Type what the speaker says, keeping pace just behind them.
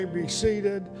Be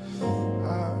seated.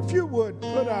 If you would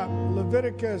put up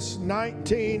Leviticus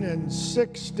 19 and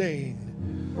 16.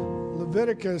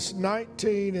 Leviticus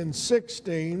 19 and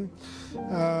 16.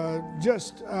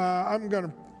 I'm going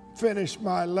to finish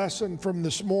my lesson from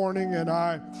this morning, and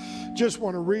I just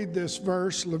want to read this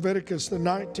verse, Leviticus the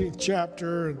 19th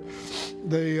chapter and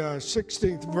the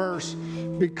 16th verse,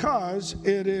 because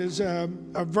it is a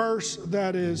verse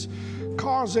that is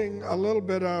causing a little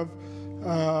bit of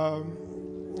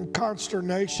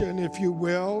consternation, if you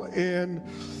will, in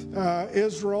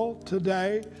Israel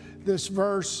today. This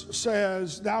verse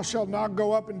says, "Thou shalt not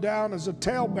go up and down as a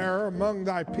talebearer among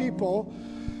thy people."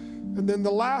 And then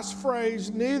the last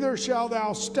phrase, "Neither shalt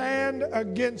thou stand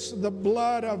against the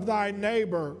blood of thy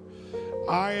neighbor.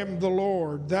 I am the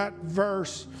Lord." That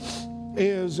verse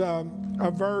is a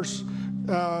verse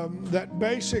that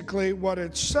basically what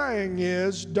it's saying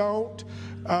is, don't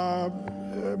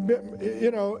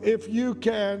if you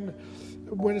can,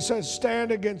 when it says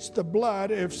stand against the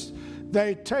blood, if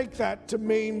they take that to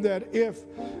mean that if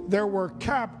there were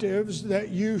captives, that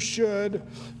you should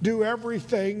do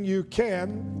everything you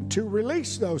can to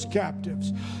release those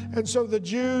captives. And so the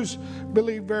Jews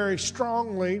believe very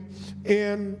strongly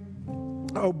in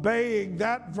obeying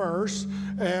that verse,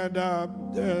 and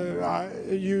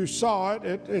you saw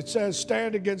it. It says,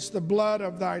 "Stand against the blood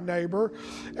of thy neighbor,"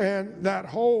 and that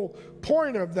whole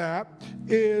point of that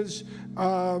is,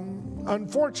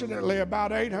 unfortunately,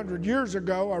 about 800 years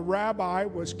ago, a rabbi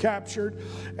was captured,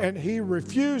 and he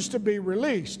refused to be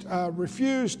released.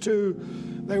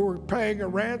 They were paying a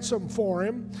ransom for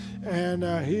him, and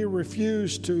he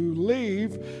refused to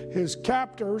leave his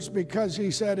captors because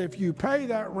he said, "If you pay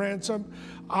that ransom,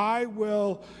 I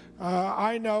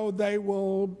know they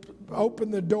will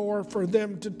open the door for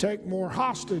them to take more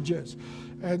hostages."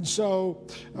 And so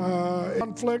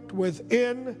conflict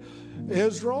within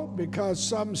Israel, because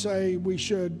some say we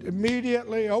should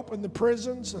immediately open the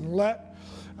prisons and let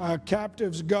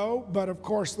captives go. But of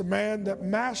course, the man that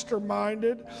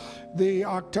masterminded the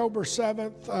October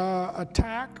 7th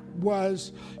attack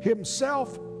was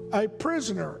himself a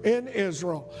prisoner in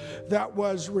Israel that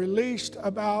was released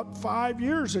about 5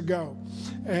 years ago.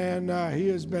 And he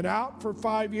has been out for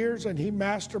 5 years, and he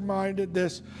masterminded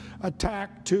this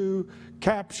attack to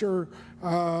capture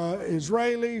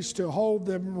Israelis, to hold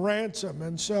them ransom.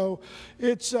 And so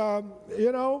it's,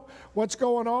 what's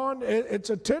going on? It's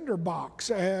a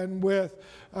tinderbox. And with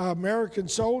American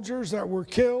soldiers that were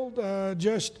killed,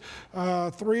 just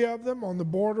 3 of them on the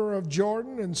border of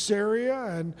Jordan and Syria,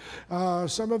 and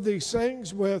some of these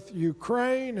things with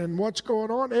Ukraine and what's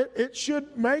going on, it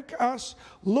should make us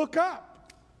look up.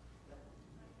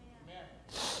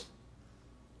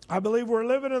 I believe we're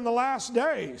living in the last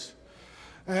days.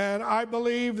 And I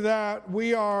believe that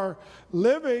we are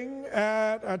living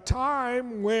at a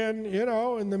time when,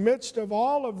 in the midst of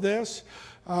all of this,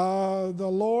 the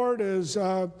Lord is,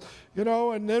 and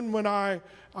then when I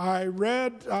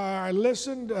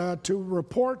listened to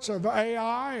reports of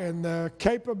AI and the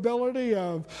capability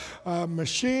of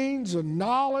machines and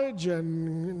knowledge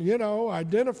and,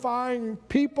 identifying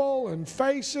people and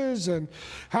faces and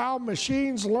how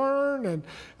machines learn, and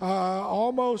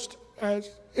almost as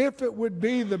if it would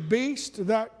be the beast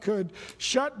that could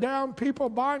shut down people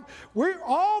by.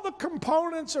 All the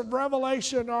components of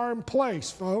Revelation are in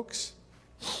place, folks.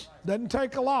 Doesn't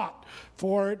take a lot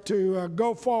for it to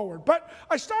go forward. But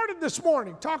I started this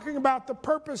morning talking about the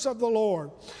purpose of the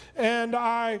Lord. And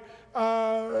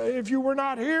if you were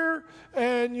not here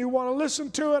and you want to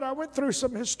listen to it, I went through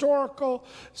some historical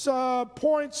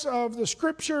points of the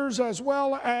scriptures, as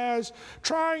well as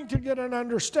trying to get an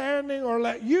understanding or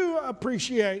let you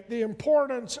appreciate the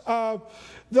importance of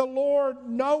the Lord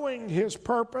knowing His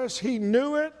purpose. He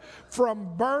knew it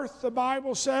from birth, the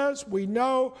Bible says. We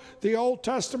know the Old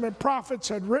Testament prophets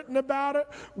had written about it.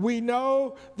 We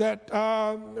know that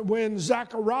when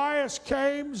Zacharias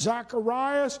came,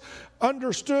 Zacharias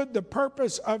understood the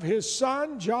purpose of his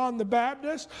son, John the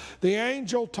Baptist. The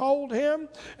angel told him,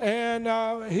 and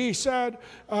he said,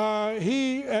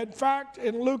 he, in fact,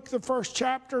 in Luke the 1st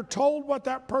chapter, told what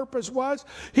that purpose was.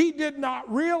 He did not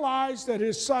realize that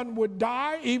his son would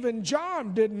die. Even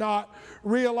John did not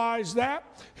realize that.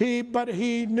 But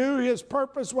he knew his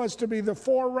purpose was to be the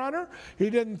forerunner. He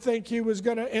didn't think he was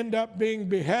going to end up being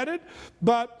beheaded,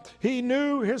 but he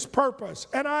knew his purpose.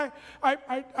 And I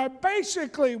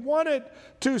basically wanted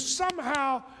to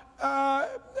somehow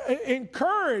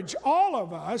encourage all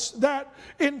of us that,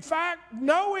 in fact,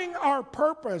 knowing our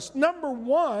purpose, number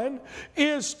one,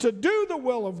 is to do the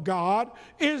will of God,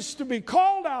 is to be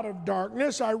called out of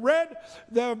darkness. I read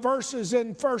the verses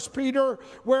in 1 Peter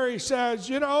where he says,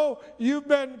 you know, you've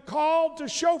been called to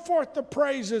show forth the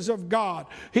praises of God.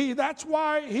 That's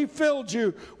why he filled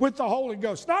you with the Holy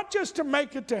Ghost. Not just to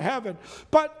make it to heaven,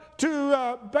 but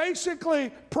to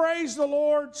basically praise the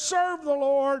Lord, serve the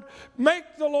Lord, make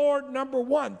the Lord number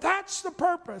one. That's the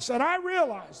purpose. And I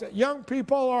realize that young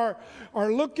people are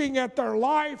looking at their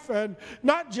life, and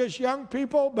not just young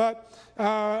people, but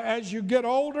as you get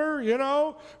older, you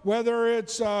know, whether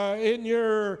it's in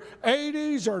your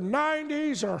 80s or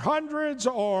 90s or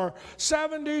 100s or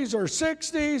 70s or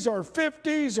 60s or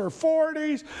 50s or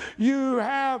 40s, you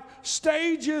have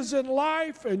stages in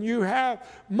life, and you have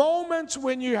moments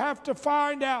when you have to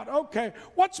find out, okay,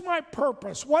 what's my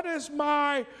purpose? What is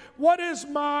my,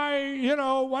 you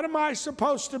know, what am I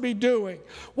supposed to be doing?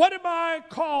 What am I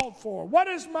called for? What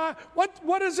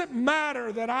does it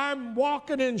matter that I'm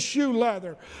walking in shoe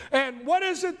leather? And what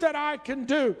is it that I can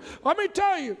do? Let me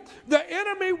tell you, the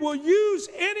enemy will use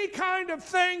any kind of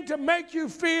thing to make you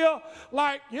feel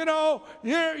like, you know,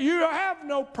 you have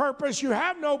no purpose, you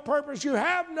have no purpose, you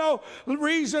have no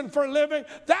reason for living.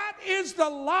 That is the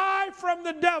lie from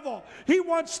the devil. He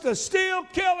wants to steal,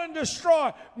 kill, and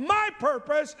destroy. My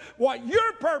purpose, what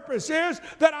your purpose is,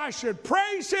 that I should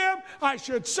praise him, I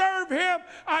should serve him,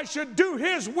 I should do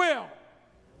his will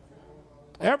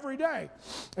every day.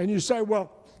 And you say,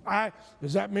 well,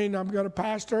 does that mean I'm going to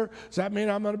pastor? Does that mean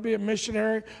I'm going to be a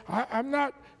missionary? I'm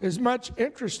not as much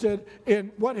interested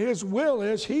in what his will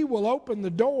is. He will open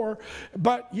the door.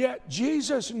 But yet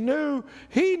Jesus knew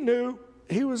he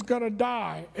was going to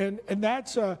die. And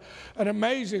that's an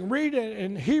amazing. Read it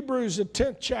in Hebrews, the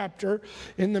 10th chapter,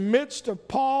 in the midst of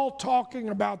Paul talking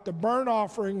about the burnt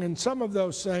offering and some of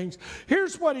those things.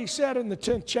 Here's what he said in the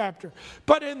 10th chapter.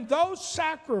 But in those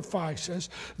sacrifices,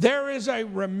 there is a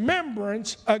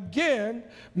remembrance again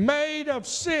made of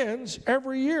sins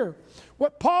every year.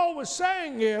 What Paul was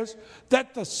saying is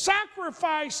that the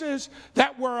sacrifices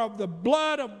that were of the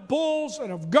blood of bulls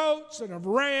and of goats and of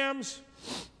rams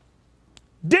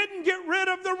didn't get rid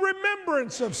of the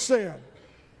remembrance of sin.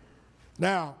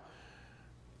 Now,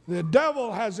 the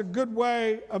devil has a good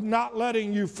way of not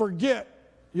letting you forget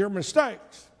your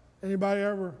mistakes. Anybody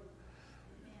ever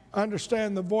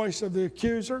understand the voice of the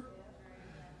accuser?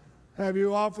 Have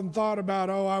you often thought about,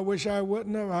 oh, I wish I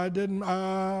wouldn't have, I didn't,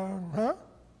 huh?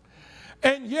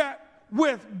 And yet,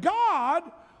 with God,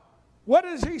 what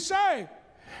does he say?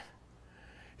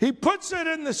 He puts it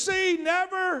in the sea,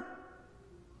 never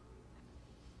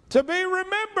to be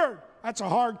remembered. That's a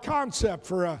hard concept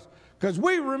for us because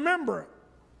we remember it.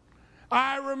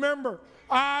 I remember.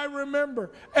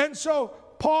 And so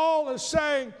Paul is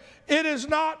saying it is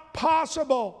not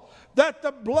possible that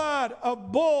the blood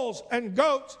of bulls and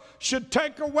goats should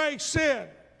take away sin.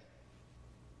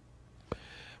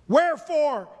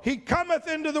 Wherefore he cometh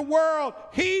into the world,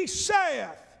 he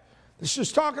saith, this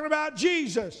is talking about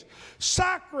Jesus,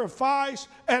 sacrifice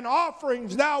and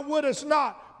offerings thou wouldest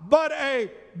not, but a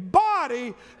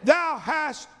body thou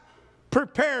hast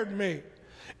prepared me.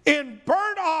 In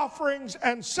burnt offerings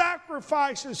and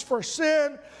sacrifices for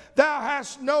sin thou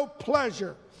hast no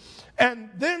pleasure. And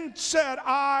then said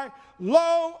I,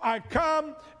 lo, I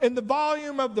come. In the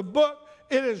volume of the book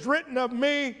it is written of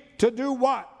me to do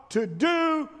what? To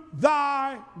do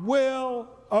thy will,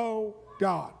 O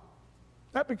God.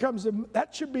 That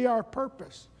should be our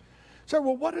purpose. So,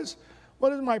 well, what is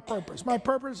my purpose? My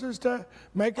purpose is to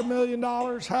make $1 million,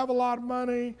 have a lot of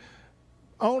money,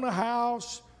 own a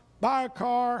house, buy a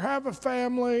car, have a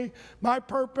family. My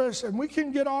purpose, and we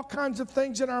can get all kinds of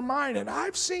things in our mind. And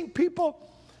I've seen people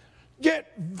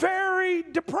get very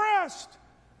depressed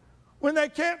when they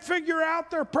can't figure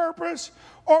out their purpose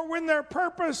or when their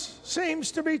purpose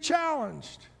seems to be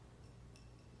challenged.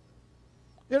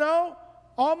 You know,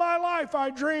 all my life I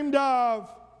dreamed of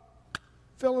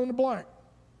fill in the blank.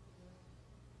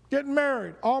 Getting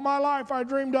married. All my life I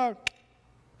dreamed of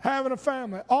having a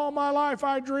family. All my life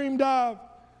I dreamed of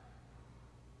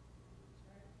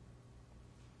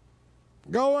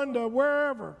going to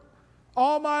wherever.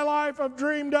 All my life I've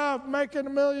dreamed of making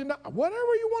 $1 million. Whatever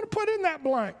you want to put in that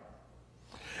blank.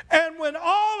 And when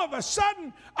all of a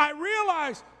sudden I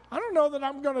realized, I don't know that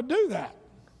I'm going to do that.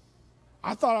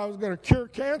 I thought I was going to cure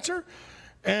cancer,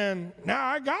 and now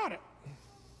I got it.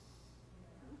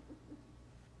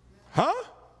 Huh?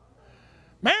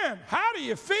 Man, how do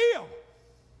you feel?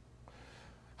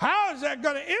 How is that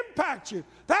going to impact you?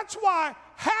 That's why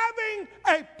having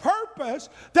a purpose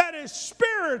that is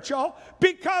spiritual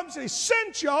becomes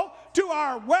essential to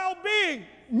our well-being,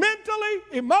 mentally,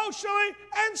 emotionally,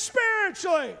 and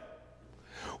spiritually.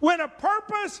 When a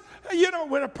purpose,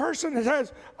 when a person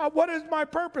says, what is my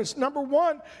purpose? Number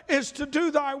one is to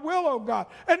do thy will, O God.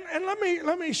 And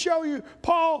let me show you,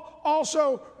 Paul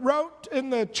also wrote in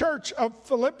the church of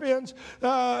Philippians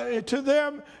to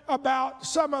them about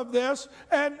some of this.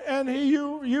 And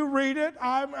you read it.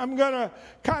 I'm going to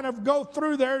kind of go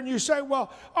through there, and you say,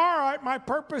 well, all right, my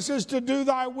purpose is to do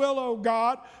thy will, O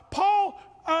God. Paul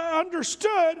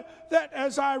understood that,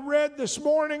 as I read this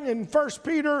morning in 1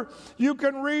 Peter, you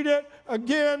can read it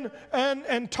again,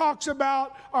 and talks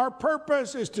about our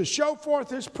purpose is to show forth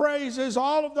his praises,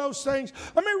 all of those things.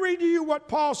 Let me read to you what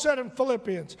Paul said in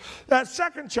Philippians, that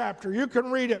second chapter. You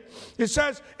can read it. It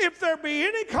says, if there be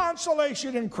any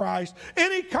consolation in Christ,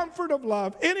 any comfort of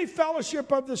love, any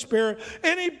fellowship of the Spirit,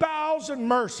 any bowels and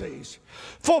mercies,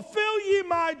 fulfill ye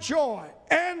my joy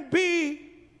and be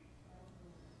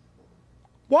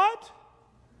what?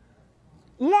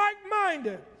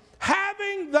 Like-minded,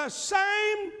 having the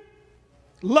same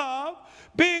love,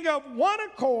 being of one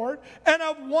accord and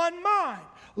of one mind.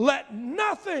 Let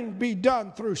nothing be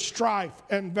done through strife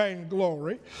and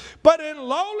vainglory, but in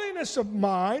lowliness of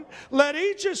mind, let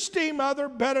each esteem other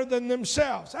better than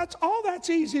themselves. That's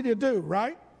easy to do,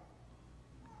 right?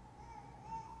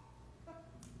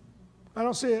 I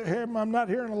don't see it here. I'm not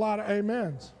hearing a lot of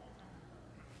amens.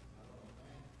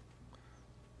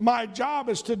 My job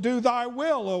is to do thy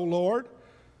will, O Lord.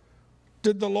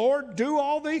 Did the Lord do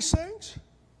all these things?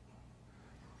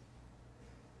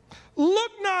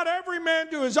 Look not every man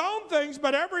to his own things,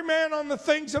 but every man on the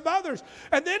things of others.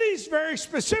 And then he's very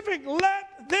specific.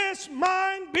 Let this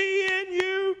mind be in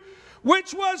you,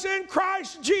 which was in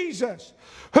Christ Jesus,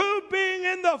 who being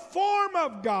in the form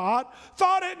of God,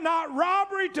 thought it not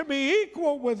robbery to be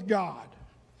equal with God,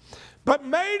 but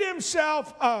made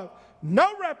himself of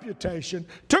no reputation,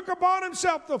 took upon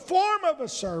himself the form of a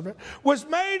servant, was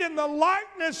made in the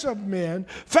likeness of men,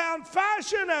 found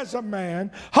fashion as a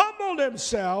man, humbled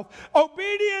himself,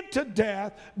 obedient to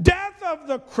death, death of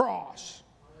the cross.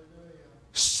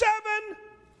 7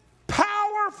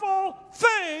 powerful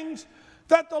things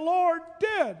that the Lord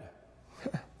did.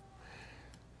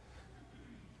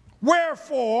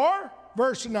 Wherefore,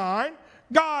 verse 9,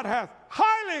 God hath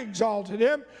highly exalted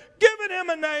him, given him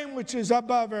a name which is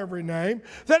above every name,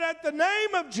 that at the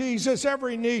name of Jesus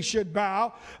every knee should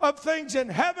bow, of things in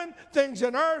heaven, things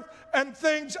in earth, and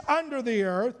things under the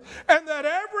earth, and that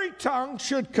every tongue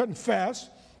should confess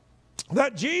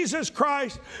that Jesus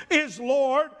Christ is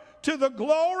Lord, to the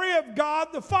glory of God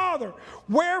the Father.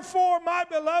 Wherefore, my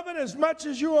beloved, as much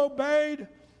as you obeyed,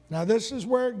 now this is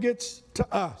where it gets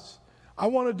to us. I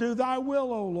want to do thy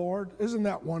will, O Lord. Isn't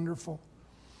that wonderful?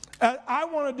 I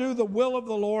want to do the will of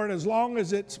the Lord as long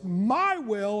as it's my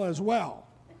will as well.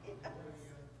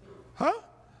 Huh?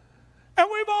 And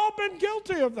we've all been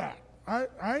guilty of that.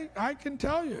 I can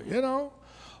tell you,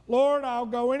 Lord, I'll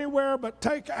go anywhere but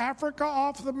take Africa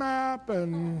off the map.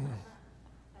 And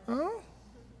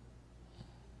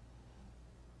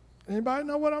anybody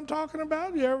know what I'm talking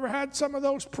about? You ever had some of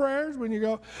those prayers when you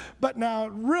go, but now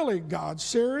really, God,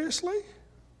 seriously?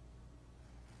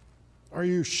 Are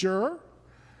you sure?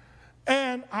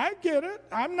 And I get it.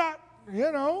 I'm not,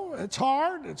 it's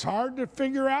hard. It's hard to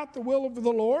figure out the will of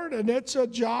the Lord, and it's a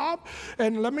job.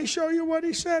 And let me show you what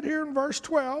he said here in verse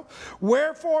 12.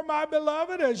 Wherefore, my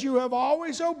beloved, as you have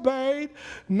always obeyed,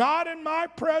 not in my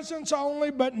presence only,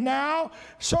 but now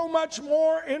so much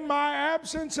more in my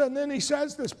absence. And then he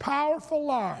says this powerful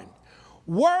line,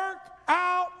 work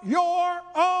out your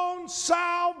own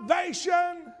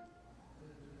salvation.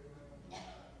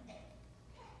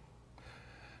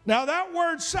 Now that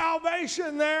word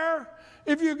salvation there,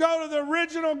 if you go to the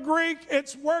original Greek,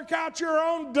 it's work out your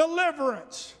own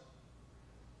deliverance.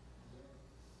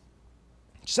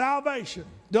 Salvation,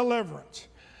 deliverance.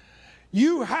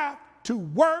 You have to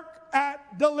work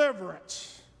at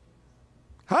deliverance.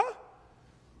 Huh?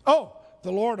 Oh,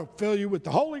 the Lord will fill you with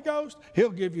the Holy Ghost.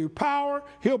 He'll give you power.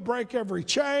 He'll break every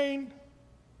chain.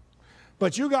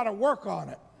 But you got to work on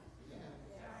it.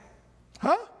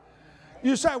 Huh?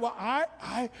 You say, well, I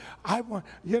want,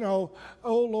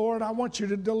 oh Lord, I want you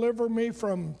to deliver me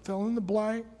from fill in the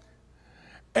blank.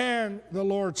 And the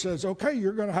Lord says, okay,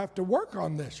 you're going to have to work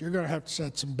on this. You're going to have to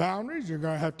set some boundaries. You're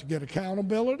going to have to get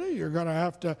accountability. You're going to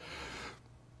have to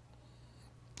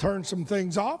turn some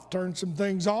things off, turn some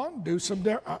things on, do some,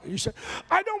 you say,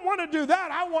 I don't want to do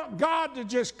that. I want God to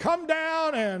just come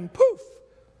down and poof.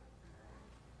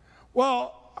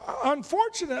 Well,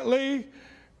 unfortunately,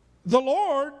 the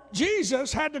Lord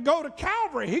Jesus had to go to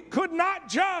Calvary. He could not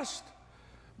just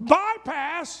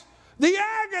bypass the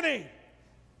agony.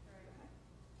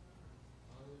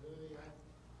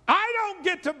 I don't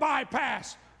get to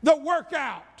bypass the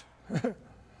workout.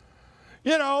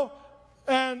 You know,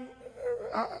 and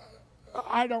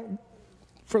I don't,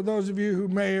 for those of you who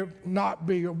may not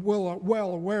be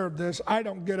well aware of this, I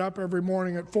don't get up every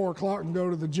morning at 4 o'clock and go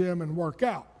to the gym and work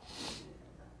out.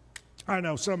 I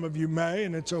know some of you may,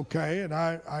 and it's okay, and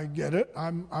I get it.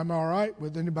 I'm all right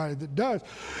with anybody that does.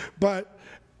 But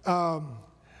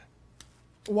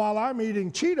while I'm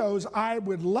eating Cheetos, I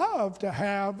would love to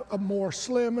have a more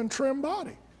slim and trim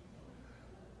body.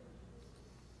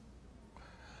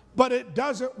 But it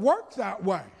doesn't work that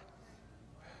way.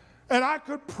 And I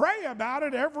could pray about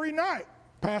it every night.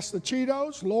 Past the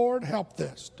Cheetos, Lord, help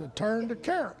this to turn to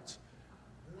carrots.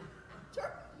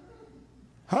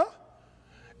 Huh?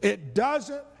 It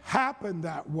doesn't happen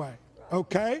that way,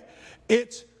 okay?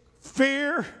 It's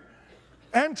fear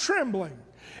and trembling.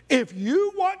 If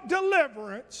you want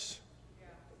deliverance,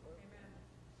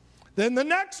 then the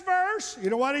next verse, you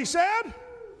know what he said?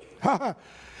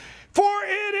 For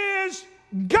it is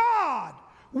God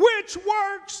which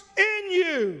works in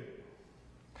you,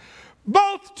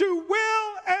 both to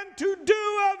will and to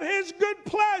do of his good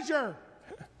pleasure.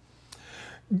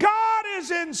 God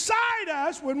is inside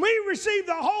us when we receive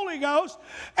the Holy Ghost,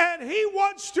 and he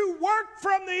wants to work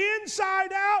from the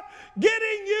inside out,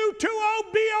 getting you to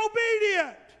be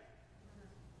obedient.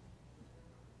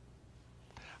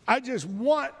 I just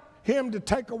want him to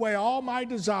take away all my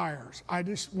desires. I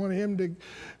just want him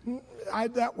to,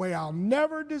 that way I'll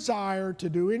never desire to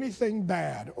do anything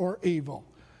bad or evil.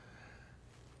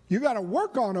 You got to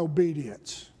work on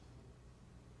obedience.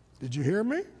 Did you hear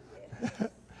me?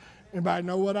 Anybody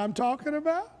know what I'm talking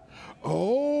about?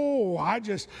 Oh, I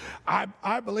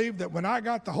believe that when I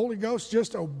got the Holy Ghost,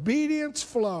 just obedience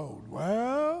flowed.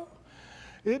 Well,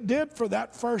 it did for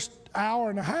that first hour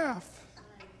and a half.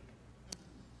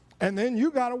 And then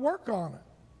you got to work on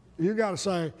it. You got to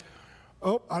say,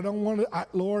 oh, I don't want to,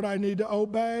 Lord, I need to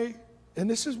obey. And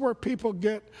this is where people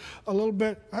get a little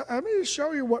bit, let me just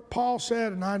show you what Paul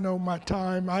said, and I know my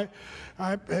time.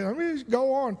 Let me just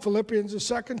go on, Philippians, the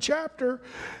 2nd chapter.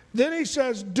 Then he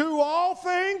says, do all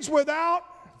things without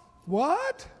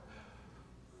what?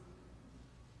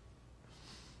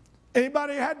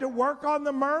 Anybody had to work on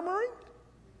the murmuring?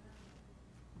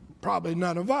 Probably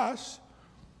none of us.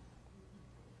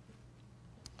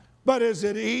 But is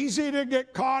it easy to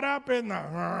get caught up in the,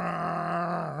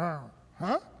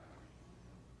 huh?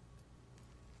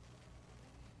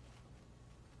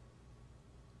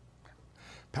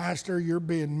 Pastor, you're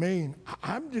being mean.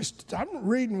 I'm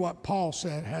reading what Paul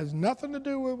said. It has nothing to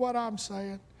do with what I'm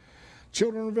saying.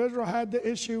 Children of Israel had the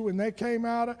issue when they came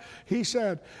out of, he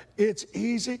said, it's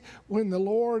easy when the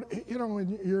Lord, you know,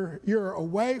 when you're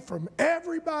away from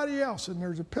everybody else and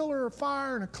there's a pillar of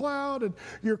fire and a cloud and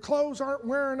your clothes aren't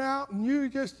wearing out and you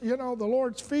just, you know, the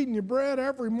Lord's feeding you bread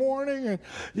every morning and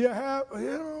you have,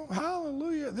 you know,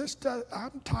 hallelujah,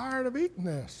 I'm tired of eating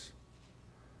this.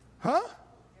 Huh?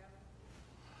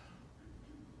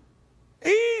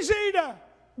 Easy to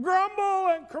grumble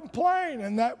and complain.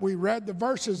 And that we read the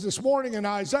verses this morning in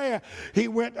Isaiah. He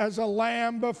went as a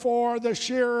lamb before the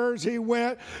shearers. He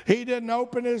didn't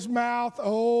open his mouth.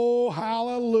 Oh,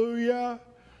 hallelujah.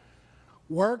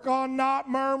 Work on not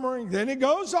murmuring. Then he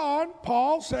goes on,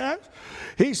 Paul says,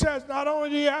 he says, not only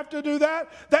do you have to do that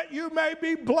you may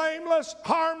be blameless,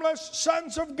 harmless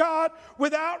sons of God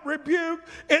without rebuke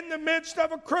in the midst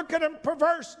of a crooked and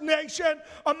perverse nation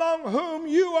among whom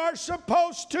you are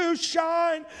supposed to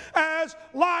shine as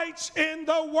lights in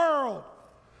the world.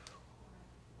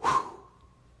 Whew.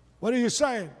 What are you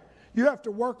saying? You have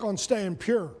to work on staying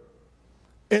pure.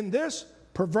 In this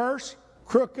perverse,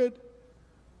 crooked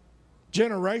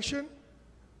generation,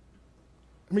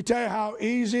 let me tell you how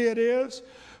easy it is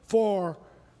for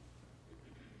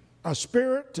a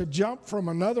spirit to jump from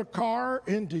another car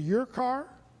into your car.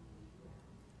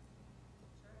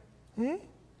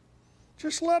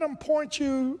 Just let them point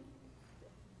you.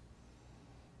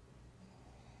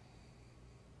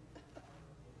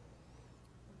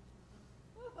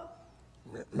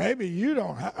 Maybe you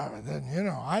don't have, then, you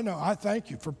know, I thank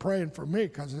you for praying for me,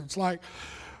 because it's like,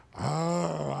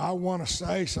 oh, I want to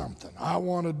say something. I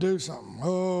want to do something.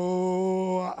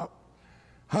 Oh,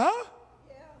 huh?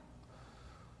 Yeah.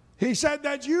 He said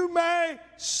that you may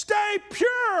stay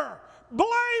pure,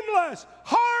 blameless,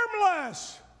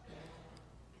 harmless.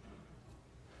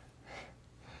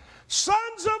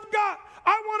 Sons of God.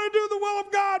 I want to do the will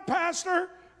of God, Pastor.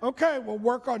 Okay, well,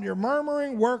 work on your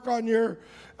murmuring, work on your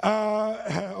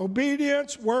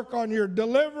obedience, work on your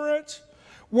deliverance,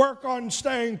 work on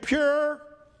staying pure.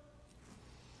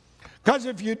 Because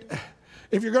if you're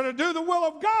going to do the will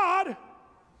of God,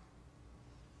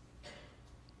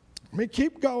 let me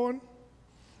keep going.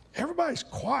 Everybody's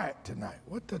quiet tonight.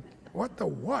 What?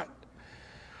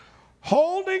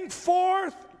 Holding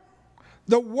forth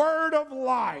the word of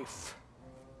life.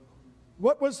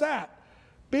 What was that?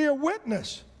 Be a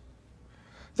witness,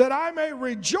 that I may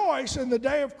rejoice in the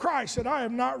day of Christ, that I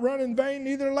have not run in vain,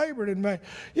 neither labored in vain.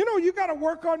 You know, you got to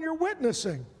work on your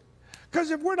witnessing.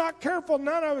 Because if we're not careful,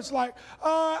 none of us like,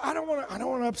 I don't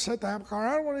want to upset the apple cart.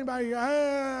 I don't want anybody.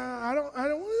 I don't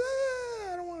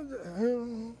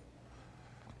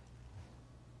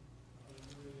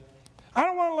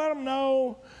want to let them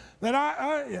know that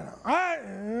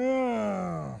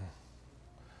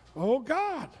oh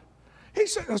God. He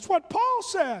said, that's what Paul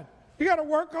said. You got to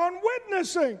work on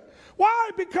witnessing.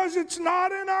 Why? Because it's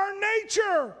not in our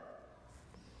nature.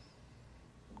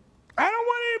 I don't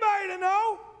want anybody to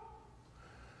know.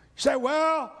 You say,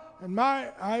 well, and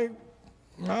my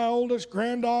oldest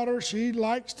granddaughter, she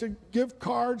likes to give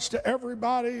cards to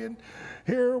everybody, and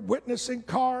here, witnessing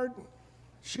card.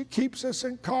 She keeps us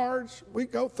in cards. We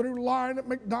go through line at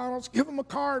McDonald's. Give them a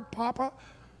card, Papa.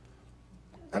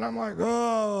 And I'm like,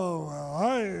 oh,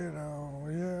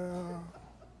 well, yeah.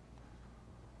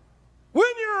 When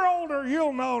you're older,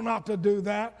 you'll know not to do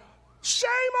that. Shame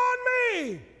on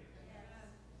me.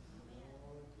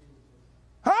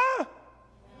 Huh?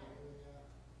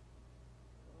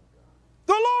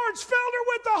 The Lord's filled her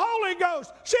with the Holy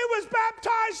Ghost. She was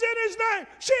baptized in His name.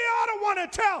 She ought to want to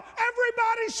tell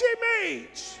everybody she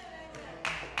meets.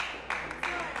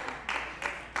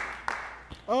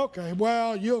 Okay,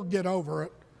 well, you'll get over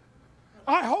it.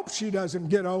 I hope she doesn't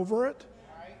get over it.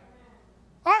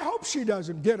 I hope she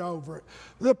doesn't get over it.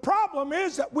 The problem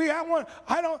is that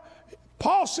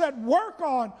Paul said, work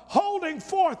on holding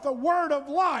forth the word of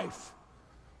life.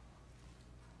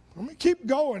 Let me keep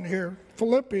going here.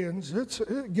 Philippians,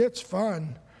 it gets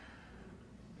fun.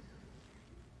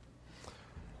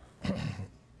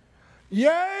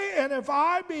 Yea, and if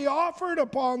I be offered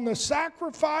upon the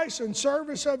sacrifice and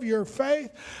service of your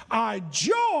faith, I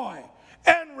joy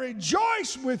and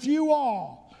rejoice with you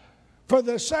all. For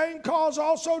the same cause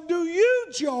also do you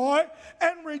joy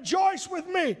and rejoice with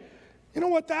me. You know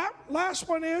what that last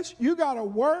one is? You got to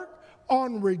work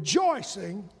on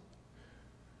rejoicing.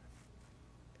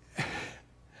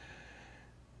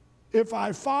 If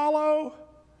I follow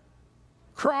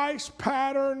Christ's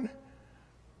pattern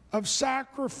of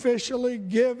sacrificially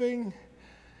giving,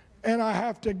 and I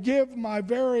have to give my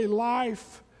very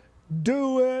life,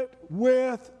 do it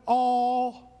with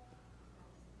all.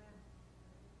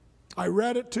 I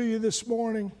read it to you this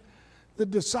morning. The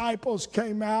disciples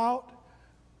came out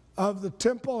of the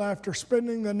temple after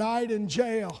spending the night in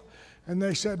jail, and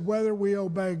they said, whether we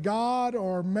obey God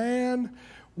or man,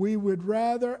 we would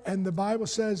rather, and the Bible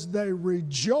says they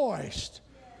rejoiced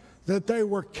that they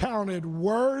were counted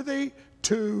worthy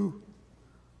to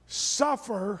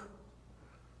suffer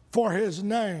for His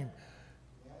name.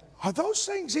 Are those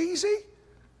things easy?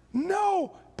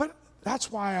 No, but that's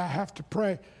why I have to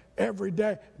pray every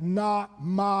day. Not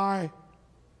what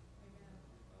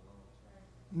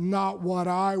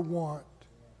I want.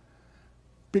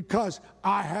 Because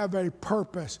I have a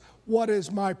purpose. What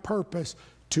is my purpose?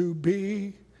 To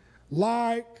be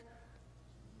like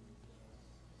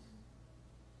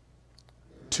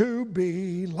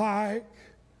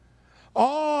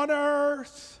on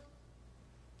earth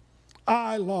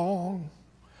I long.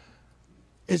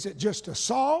 Is it just a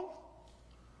song?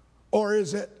 Or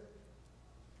is it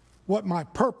what my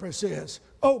purpose is?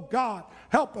 Oh God,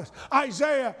 help us.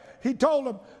 Isaiah, he told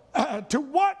him, to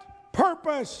what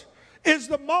purpose is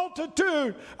the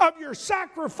multitude of your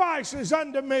sacrifices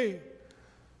unto me?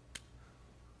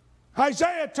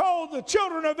 Isaiah told the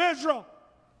children of Israel,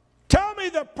 tell me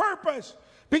the purpose,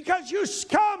 because you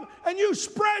come and you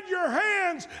spread your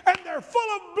hands and they're full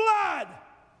of blood.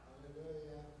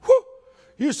 Whew.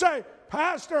 You say,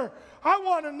 Pastor, I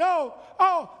want to know.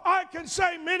 Oh, I can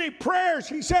say many prayers.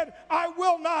 He said, I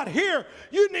will not hear.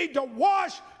 You need to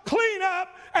wash, clean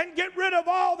up, and get rid of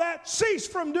all that. Cease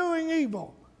from doing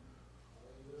evil.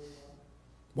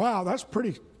 Wow, that's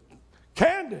pretty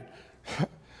candid.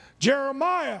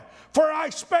 Jeremiah, for I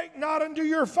spake not unto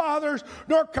your fathers,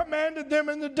 nor commanded them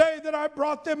in the day that I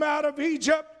brought them out of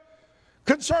Egypt,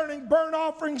 concerning burnt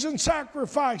offerings and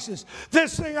sacrifices.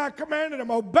 This thing I commanded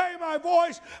them, obey my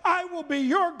voice, I will be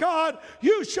your God,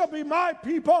 you shall be my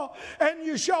people, and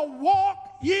you shall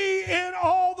walk ye in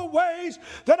all the ways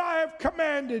that I have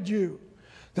commanded you.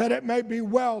 that it may be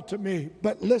well to me.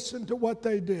 But listen to what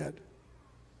they did.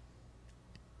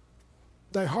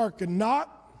 They hearkened not.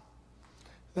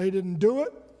 They didn't do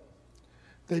it.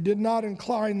 They did not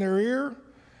incline their ear,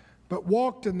 but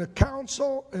walked in the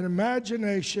counsel and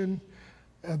imagination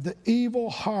of the evil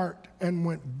heart and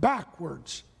went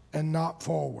backwards and not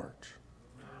forwards.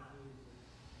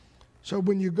 So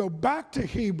when you go back to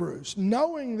Hebrews,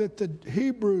 knowing that the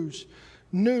Hebrews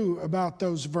knew about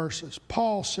those verses,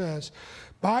 Paul says,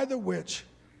 by the which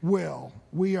will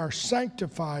we are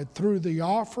sanctified through the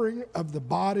offering of the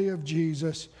body of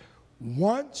Jesus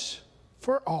once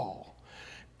for all.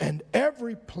 And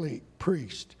every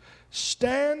priest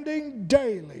standing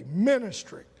daily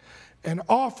ministering and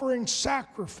offering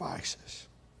sacrifices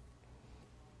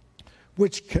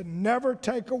which can never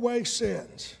take away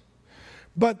sins.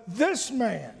 But this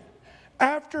man,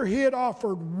 after he had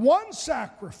offered one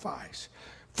sacrifice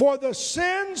for the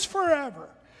sins forever,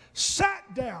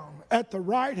 sat down at the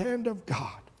right hand of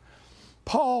God.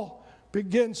 Paul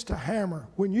begins to hammer.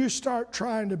 When you start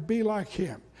trying to be like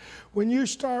him, when you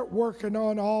start working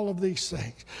on all of these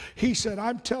things, he said,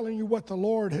 I'm telling you what the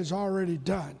Lord has already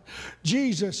done.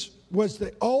 Jesus was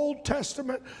the Old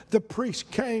Testament. The priest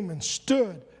came and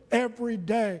stood every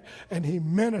day and he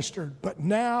ministered. But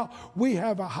now we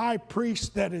have a high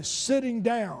priest that is sitting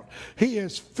down. He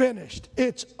is finished.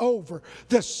 It's over.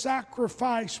 The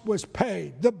sacrifice was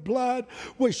paid. The blood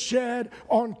was shed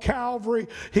on Calvary.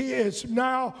 He is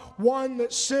now one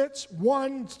that sits,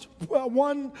 one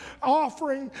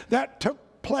offering that took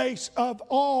place of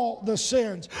all the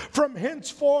sins, from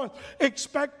henceforth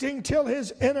expecting till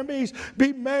his enemies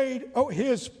be made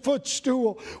his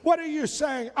footstool. What are you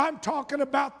saying? I'm talking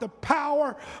about the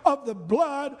power of the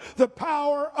blood, the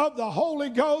power of the Holy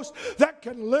Ghost that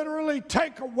can literally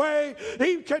take away.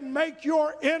 He can make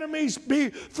your enemies be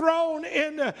thrown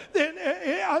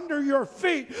under your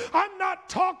feet. I'm not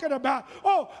talking about,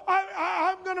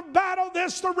 I'm going to battle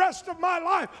this the rest of my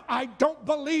life. I don't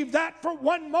believe that for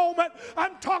one moment.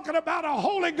 I'm talking about a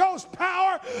Holy Ghost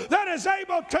power that is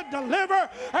able to deliver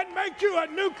and make you a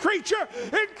new creature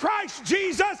in Christ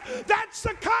Jesus. That's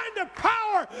the kind of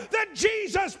power that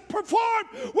Jesus performed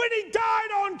when he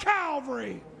died on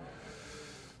Calvary.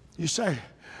 You say,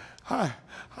 I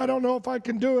don't know if I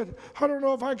can do it. I don't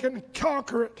know if I can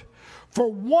conquer it.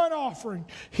 For one offering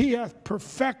he hath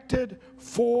perfected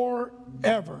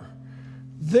forever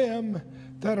them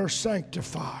that are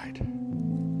sanctified.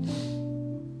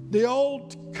 The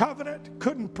old covenant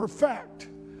couldn't perfect,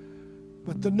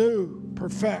 but the new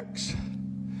perfects.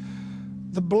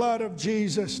 The blood of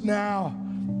Jesus now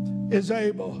is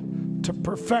able to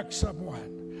perfect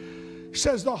someone. He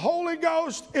says the Holy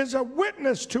Ghost is a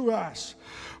witness to us.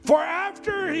 For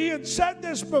after he had said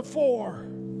this before,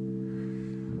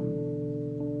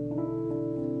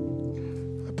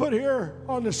 I put here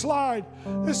on the slide,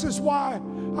 this is why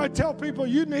I tell people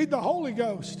you need the Holy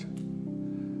Ghost.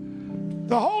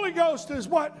 The Holy Ghost is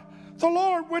what the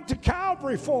Lord went to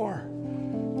Calvary for.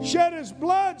 Shed his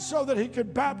blood so that he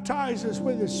could baptize us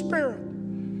with his Spirit.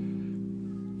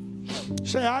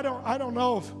 Say, I don't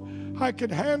know if I can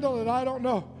handle it. I don't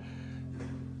know.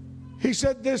 He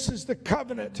said, this is the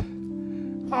covenant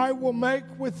I will make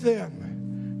with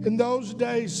them. In those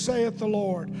days, saith the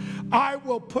Lord, I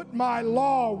will put my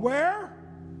law where?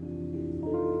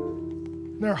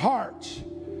 In their hearts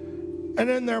and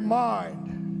in their mind.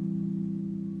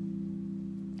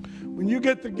 When you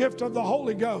get the gift of the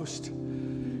Holy Ghost,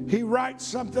 he writes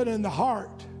something in the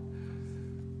heart.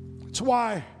 That's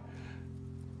why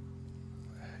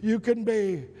you can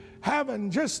be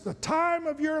having just the time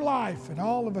of your life, and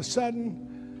all of a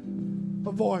sudden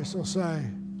a voice will say,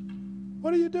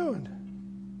 what are you doing?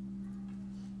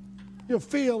 You'll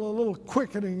feel a little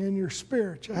quickening in your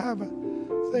spirit. You have a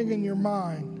thing in your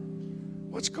mind.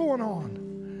 What's going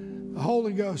on? The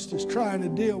Holy Ghost is trying to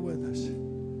deal with us.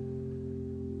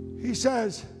 He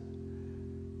says,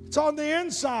 it's on the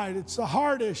inside. It's the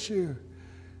heart issue.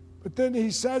 But then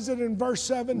he says it in verse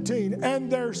 17.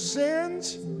 And their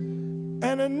sins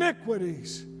and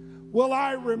iniquities will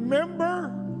I remember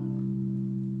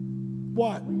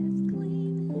what?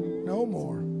 No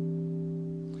more.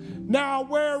 Now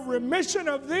where remission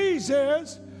of these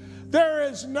is, there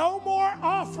is no more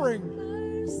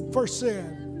offering for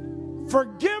sin.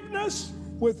 Forgiveness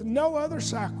with no other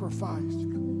sacrifice.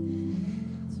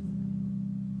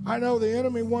 I know the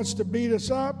enemy wants to beat us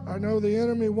up. I know the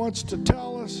enemy wants to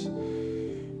tell us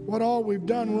what all we've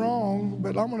done wrong.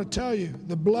 But I'm going to tell you,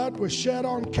 the blood was shed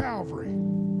on Calvary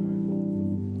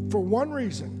for one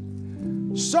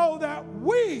reason. So that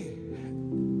we,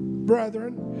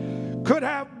 brethren, could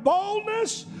have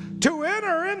boldness to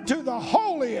enter into the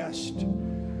holiest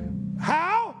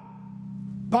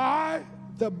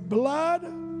the blood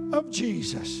of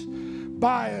Jesus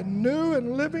by a new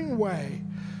and living way,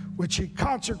 which he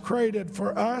consecrated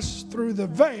for us through the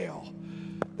veil,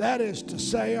 that is to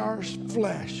say, our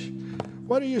flesh.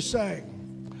 What are you saying?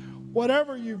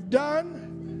 Whatever you've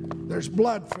done, there's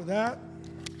blood for that.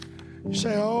 You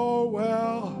say, oh,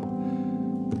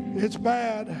 well, it's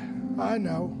bad. I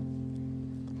know.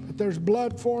 But there's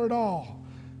blood for it all.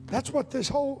 That's what this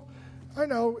whole, I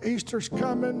know Easter's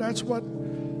coming. That's what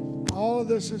all of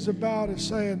this is about, is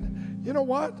saying, you know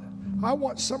what? I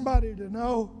want somebody to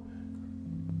know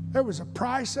there was a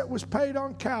price that was paid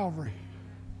on Calvary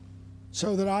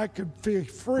so that I could be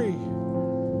free.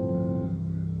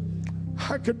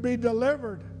 I could be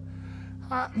delivered.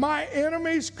 My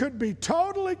enemies could be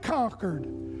totally conquered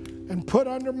and put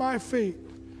under my feet.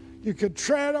 You could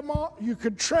tread them on, you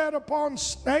could tread upon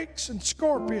snakes and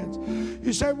scorpions.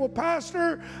 You say, well,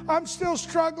 Pastor, I'm still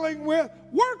struggling with.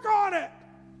 Work on it.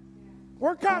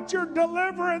 Work out your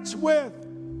deliverance with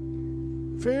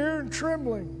fear and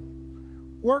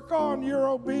trembling. Work on your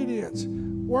obedience.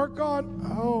 Work on,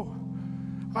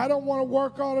 I don't want to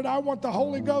work on it. I want the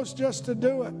Holy Ghost just to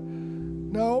do it.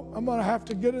 No, I'm going to have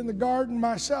to get in the garden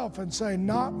myself and say,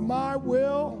 not my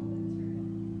will,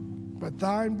 but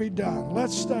thine be done.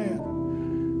 Let's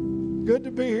stand. Good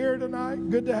to be here tonight.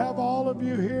 Good to have all of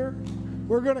you here.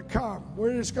 We're going to come.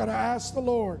 We're just going to ask the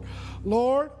Lord,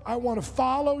 Lord, I want to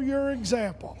follow your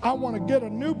example. I want to get a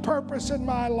new purpose in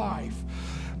my life.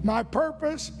 My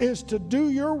purpose is to do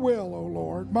your will, O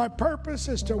Lord. My purpose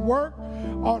is to work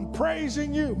on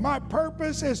praising you. My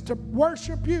purpose is to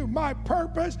worship you. My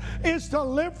purpose is to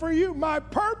live for you. My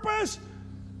purpose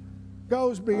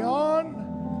goes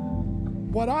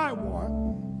beyond what I want.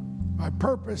 My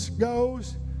purpose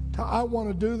goes to I want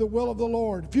to do the will of the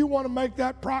Lord. If you want to make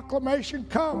that proclamation,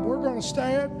 come. We're going to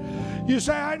stand. You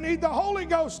say, I need the Holy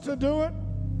Ghost to do it.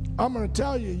 I'm going to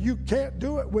tell you, you can't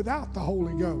do it without the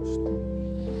Holy Ghost.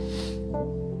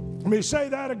 Let me say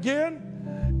that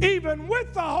again. Even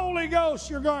with the Holy Ghost,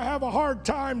 you're going to have a hard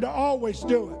time to always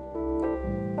do it.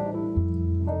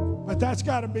 But that's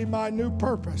got to be my new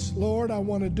purpose. Lord, I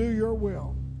want to do your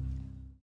will.